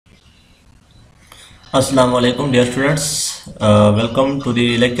Assalamu alaikum dear students. Welcome to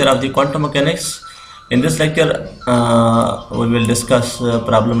the lecture of the quantum mechanics. In this lecture we will discuss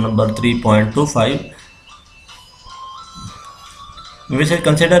problem number 3.25, we shall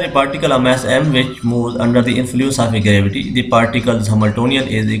consider a particle of mass m which moves under the influence of a gravity. The particle's Hamiltonian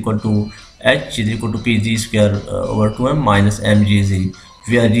is equal to h is equal to pg square over 2m minus mgz,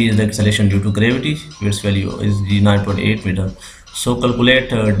 where g is the acceleration due to gravity, its value is g 9.8 meter. So calculate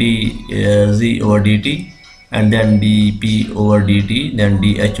dz over dt, and then dp over dt, then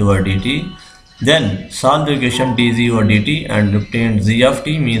dh over dt. Then solve the equation dz over dt and obtain z of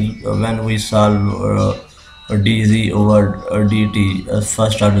t. Means when we solve dz over dt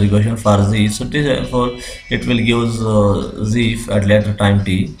first order equation for z, so therefore it will give z at later time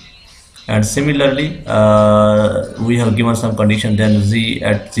t. And similarly we have given some condition, then z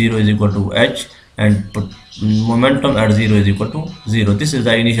at 0 is equal to h and momentum at 0 is equal to 0. This is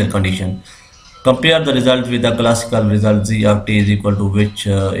the initial condition. Compare the result with the classical result z of t is equal to, which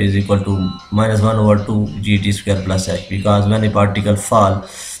is equal to minus 1 over 2 gt square plus h, because when a particle fall,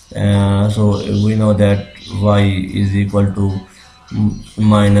 so we know that y is equal to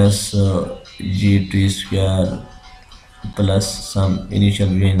minus gt square plus some initial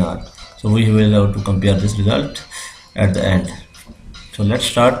v naught. So we will have to compare this result at the end. So let's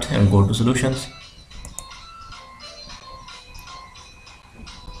start and go to solutions.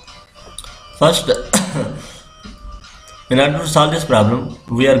 First, in order to solve this problem,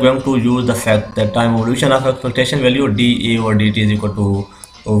 we are going to use the fact that time evolution of expectation value dA over dt is equal to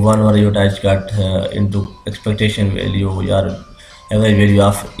 1 over iota h got into expectation value or average value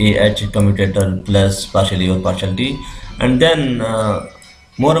of ah commutator plus partial a or partial t. And then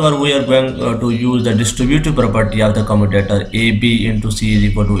moreover, we are going to use the distributive property of the commutator ab into c is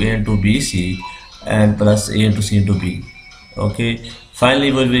equal to a into bc and plus a into c into b. Okay.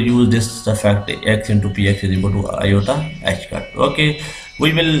 Finally, we will use this fact x into px is equal to iota h cut. Okay,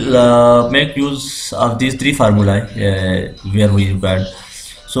 we will make use of these three formulae where we required.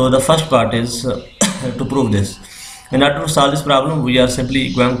 So the first part is to prove this. In order to solve this problem, we are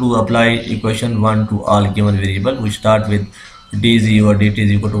simply going to apply equation 1 to all given variable. We start with dz over dt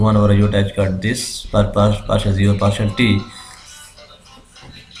is equal to 1 over iota h cut this per partial 0 partial t.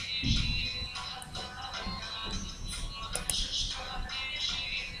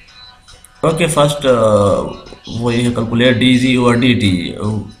 Okay, first we calculate dz over dt.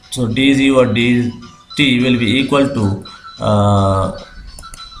 So dz over dt will be equal to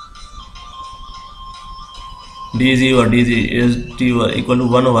dz over dt is t equal to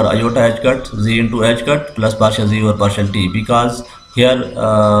 1 over iota h cut z into h cut plus partial z over partial t, because here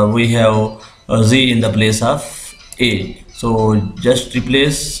we have z in the place of a. So just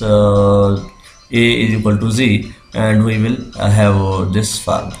replace a is equal to z and we will have this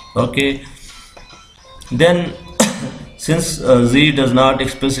form. Okay, then since z does not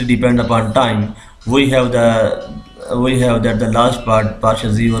explicitly depend upon time, we have that the last part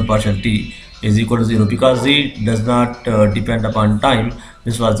partial z over partial t is equal to 0, because z does not depend upon time.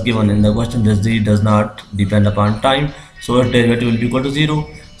 This was given in the question that z does not depend upon time, so its derivative will be equal to 0.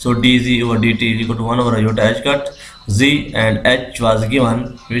 So dz over dt is equal to 1 over iota h cut, z and h was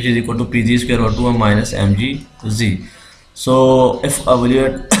given, which is equal to pg square over 2m minus mg z. So if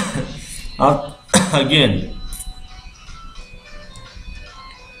evaluate again,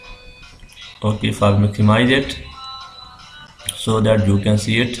 okay, for maximize it so that you can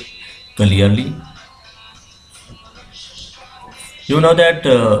see it clearly. You know that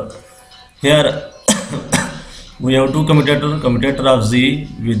here we have two commutator of z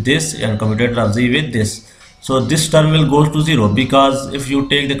with this and commutator of z with this. So this term will go to 0, because if you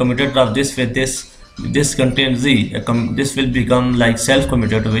take the commutator of this with this contains z, this will become like self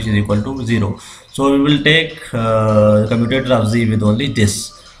commutator, which is equal to 0. So we will take commutator of z with only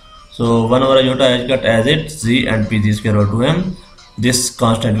this. So 1 over iota h cut as it, z and pg square over 2m. This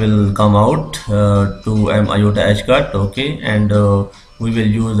constant will come out 2m iota h cut. Okay, and we will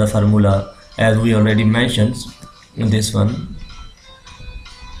use the formula as we already mentioned in this one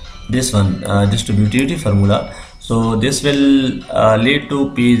distributivity formula. So this will lead to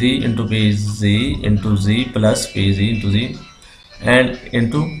pz into pz into z plus pz into z and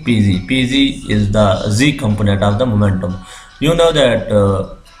into pz. Pz is the z component of the momentum. You know that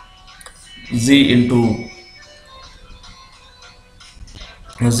z into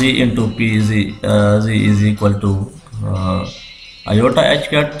pz, z is equal to iota h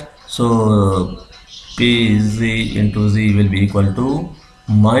cut. So pz into z will be equal to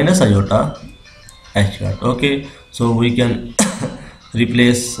minus iota h cut. Okay, so we can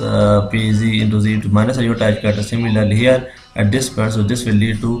replace pz into z to minus iota h cut. Similarly here at this point, so this will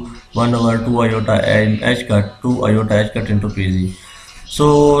lead to 1 over 2 iota and h cut 2 iota h cut into pz.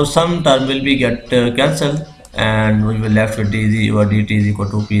 So some term will be get cancelled, and we will left with dz over dt is equal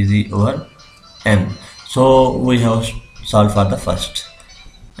to pz over m. So we have solved for the first,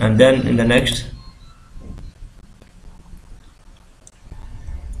 and then in the next,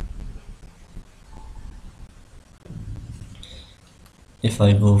 if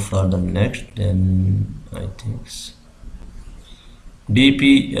I go for the next, then I think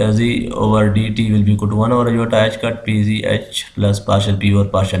dp z over dt will be equal to 1 over iota h cut pz h plus partial p over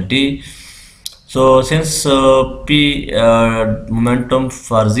partial t. So since p momentum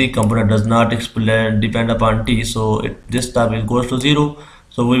for z component does not depend upon t, so this term will goes to 0.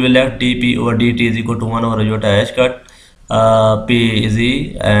 So we will let dp over dt is equal to 1 over iota h cut p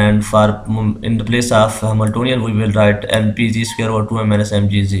z, and for in the place of Hamiltonian we will write mpz square over 2m minus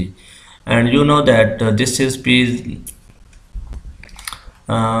mgz. And you know that this is p,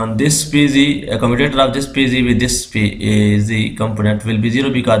 this pz, a commutator of this pz with this pz component will be 0,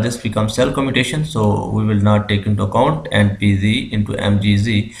 because this becomes cell commutation, so we will not take into account, and pz into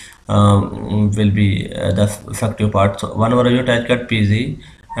mgz will be the effective part. So 1 over iota h cut pz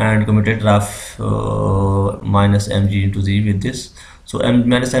and commutator of minus mg into z with this, so m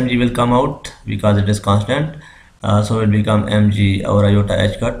minus mg will come out because it is constant, so it will become mg over iota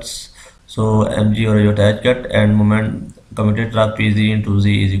h cuts. So mg over iota h cut and moment commutator of pz into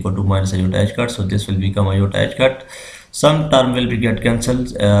z is equal to minus iota h cut, so this will become iota h cut. Some term will be get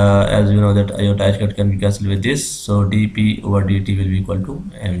cancelled, as you know that iota h cut can be cancelled with this, so dp over dt will be equal to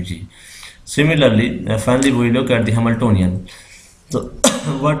mg. Similarly, finally we look at the Hamiltonian. So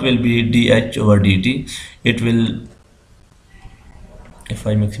what will be dh over dt? It will, if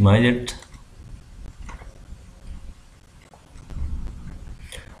I maximize it,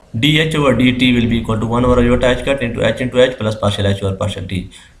 dh over dt will be equal to 1 over iota h cut into h plus partial h over partial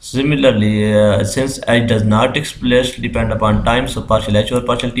t. Similarly, since h does not explicitly depend upon time, so partial h over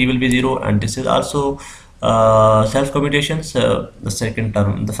partial t will be 0, and this is also self commutations, the second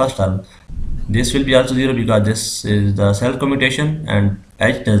term, the first term, this will be also 0, because this is the self commutation and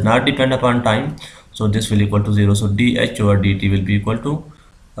h does not depend upon time, so this will equal to 0. So dh over dt will be equal to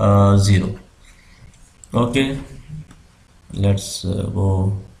 0. Okay, let's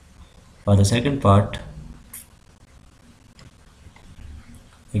go for the second part.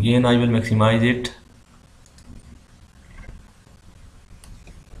 Again I will maximize it.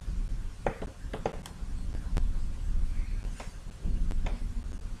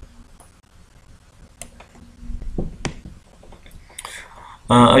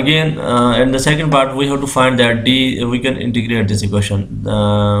 Again, in the second part we have to find that we can integrate this equation,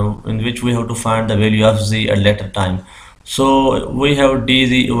 in which we have to find the value of z at later time. So we have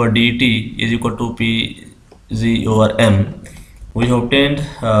dz over dt is equal to pz over m. We have obtained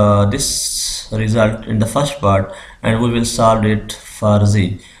this result in the first part, and we will solve it for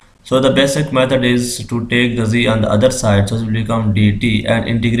z. So the basic method is to take the z on the other side, so it will become dt, and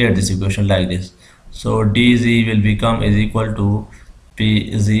integrate this equation like this. So dz will become is equal to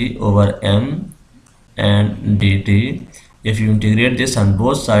pz over m and dt. If you integrate this on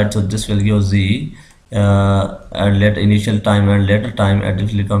both sides, so this will give z and let initial time and later time, and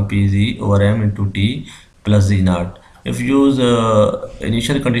it will become pz over m into t plus z naught. If you use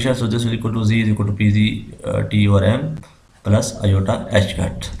initial condition, so this will equal to z is equal to pz t over m plus iota h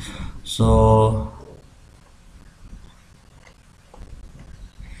cut. So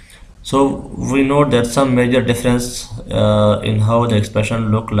we note that some major difference in how the expression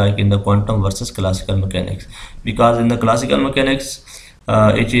look like in the quantum versus classical mechanics, because in the classical mechanics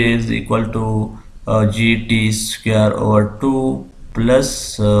it is equal to gt square over 2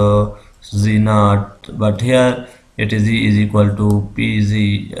 plus z naught, but here it is z is equal to pz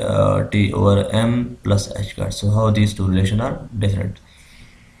t over m plus h cut. So how these two relations are different.